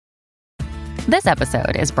This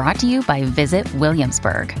episode is brought to you by Visit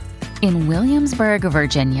Williamsburg. In Williamsburg,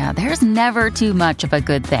 Virginia, there's never too much of a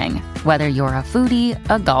good thing. Whether you're a foodie,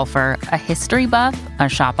 a golfer, a history buff, a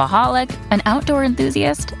shopaholic, an outdoor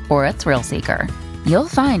enthusiast, or a thrill seeker, you'll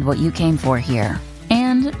find what you came for here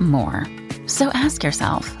and more. So ask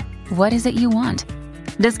yourself, what is it you want?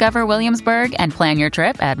 Discover Williamsburg and plan your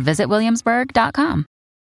trip at visitwilliamsburg.com.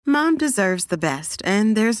 Mom deserves the best,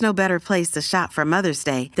 and there's no better place to shop for Mother's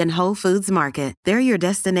Day than Whole Foods Market. They're your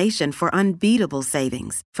destination for unbeatable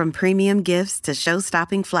savings, from premium gifts to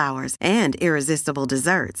show-stopping flowers and irresistible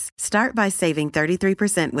desserts. Start by saving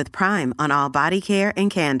 33% with Prime on all body care and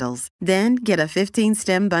candles. Then get a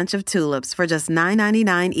 15-stem bunch of tulips for just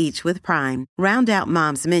 $9.99 each with Prime. Round out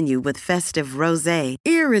Mom's menu with festive rosé,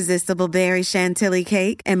 irresistible berry chantilly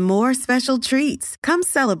cake, and more special treats. Come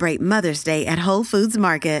celebrate Mother's Day at Whole Foods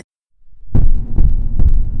Market.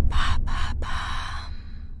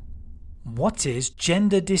 What is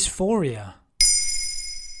gender dysphoria?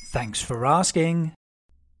 Thanks for asking.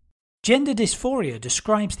 Gender dysphoria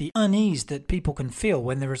describes the unease that people can feel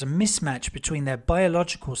when there is a mismatch between their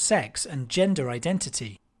biological sex and gender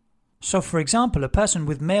identity. So, for example, a person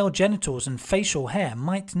with male genitals and facial hair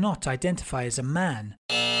might not identify as a man.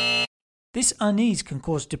 This unease can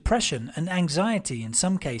cause depression and anxiety in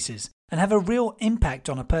some cases and have a real impact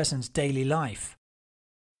on a person's daily life.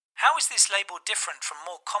 How is this label different from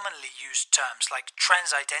more commonly used terms like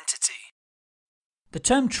transidentity? The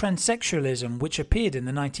term transsexualism, which appeared in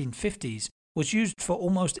the 1950s, was used for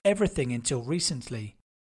almost everything until recently.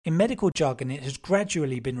 In medical jargon, it has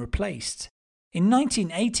gradually been replaced. In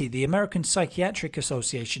 1980, the American Psychiatric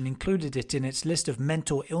Association included it in its list of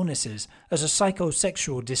mental illnesses as a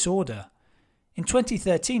psychosexual disorder. In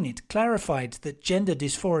 2013, it clarified that gender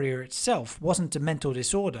dysphoria itself wasn't a mental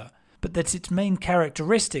disorder, but that its main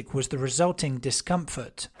characteristic was the resulting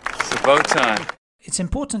discomfort. It's about time. It's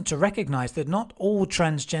important to recognize that not all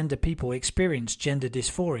transgender people experience gender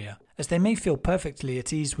dysphoria, as they may feel perfectly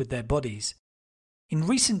at ease with their bodies. In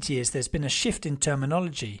recent years, there's been a shift in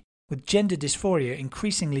terminology, with gender dysphoria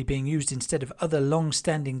increasingly being used instead of other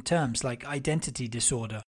long-standing terms like identity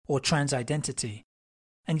disorder or transidentity.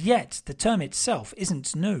 And yet, the term itself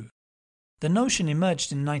isn't new. The notion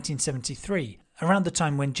emerged in 1973, around the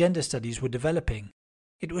time when gender studies were developing.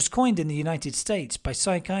 It was coined in the United States by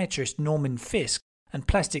psychiatrist Norman Fisk and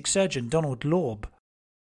plastic surgeon Donald Laub.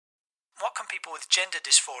 What can people with gender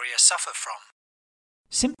dysphoria suffer from?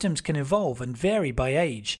 Symptoms can evolve and vary by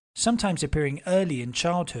age, sometimes appearing early in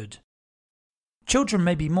childhood. Children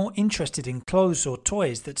may be more interested in clothes or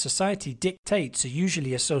toys that society dictates are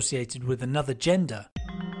usually associated with another gender.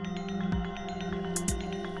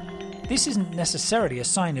 This isn't necessarily a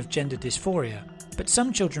sign of gender dysphoria, but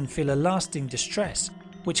some children feel a lasting distress,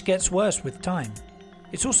 which gets worse with time.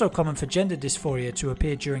 It's also common for gender dysphoria to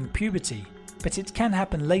appear during puberty, but it can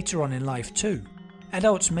happen later on in life too.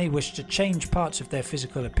 Adults may wish to change parts of their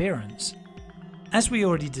physical appearance. As we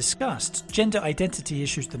already discussed, gender identity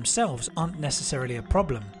issues themselves aren't necessarily a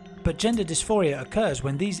problem, but gender dysphoria occurs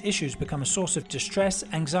when these issues become a source of distress,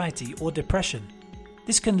 anxiety, or depression.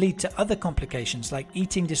 This can lead to other complications like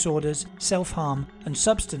eating disorders, self-harm, and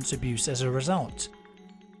substance abuse as a result.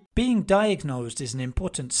 Being diagnosed is an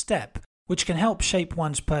important step, which can help shape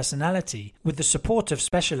one's personality with the support of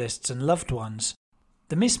specialists and loved ones.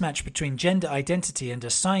 The mismatch between gender identity and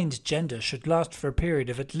assigned gender should last for a period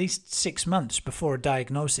of at least 6 months before a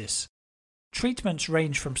diagnosis. Treatments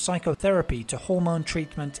range from psychotherapy to hormone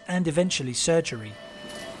treatment and eventually surgery.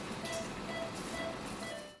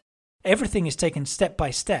 Everything is taken step by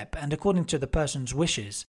step and according to the person's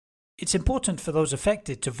wishes. It's important for those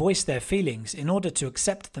affected to voice their feelings in order to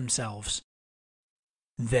accept themselves.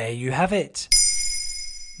 There you have it.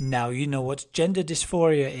 Now you know what gender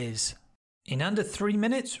dysphoria is. In under 3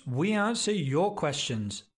 minutes, we answer your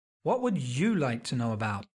questions. What would you like to know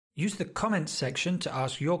about? Use the comments section to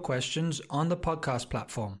ask your questions on the podcast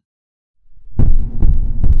platform.